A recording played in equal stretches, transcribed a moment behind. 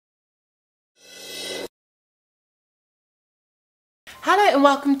Hello and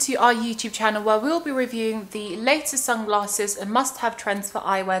welcome to our YouTube channel where we'll be reviewing the latest sunglasses and must-have trends for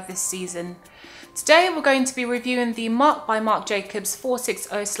eyewear this season. Today we're going to be reviewing the Marc by Marc Jacobs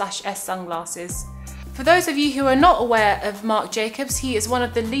 460/S sunglasses. For those of you who are not aware of Marc Jacobs, he is one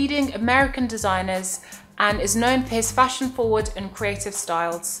of the leading American designers and is known for his fashion-forward and creative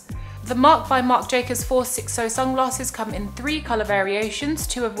styles. The Marc by Marc Jacobs 460 sunglasses come in 3 colour variations,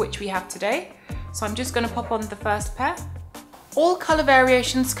 2 of which we have today. So I'm just going to pop on the first pair. All colour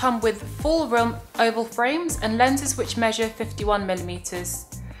variations come with full rim oval frames and lenses which measure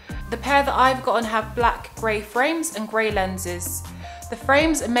 51mm. The pair that I've got on have black grey frames and grey lenses. The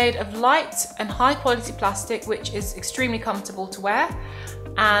frames are made of light and high quality plastic which is extremely comfortable to wear,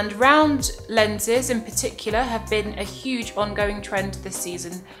 and round lenses in particular have been a huge ongoing trend this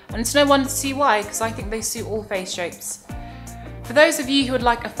season, and it's no wonder to see why, because I think they suit all face shapes. For those of you who would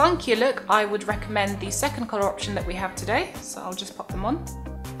like a funkier look, I would recommend the second colour option that we have today, so I'll just pop them on.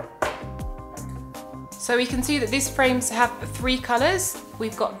 So we can see that these frames have 3 colours.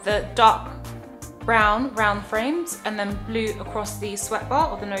 We've got the dark brown round frames, and then blue across the sweat bar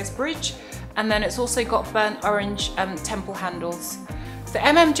or the nose bridge, and then it's also got burnt orange temple handles. The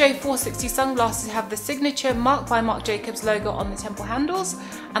MMJ 460 sunglasses have the signature Marc by Marc Jacobs logo on the temple handles,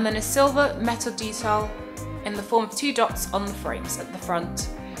 and then a silver metal detail in the form of 2 dots on the frames at the front.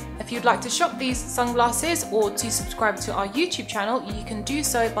 If you'd like to shop these sunglasses or to subscribe to our YouTube channel, you can do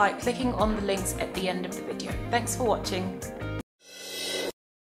so by clicking on the links at the end of the video. Thanks for watching.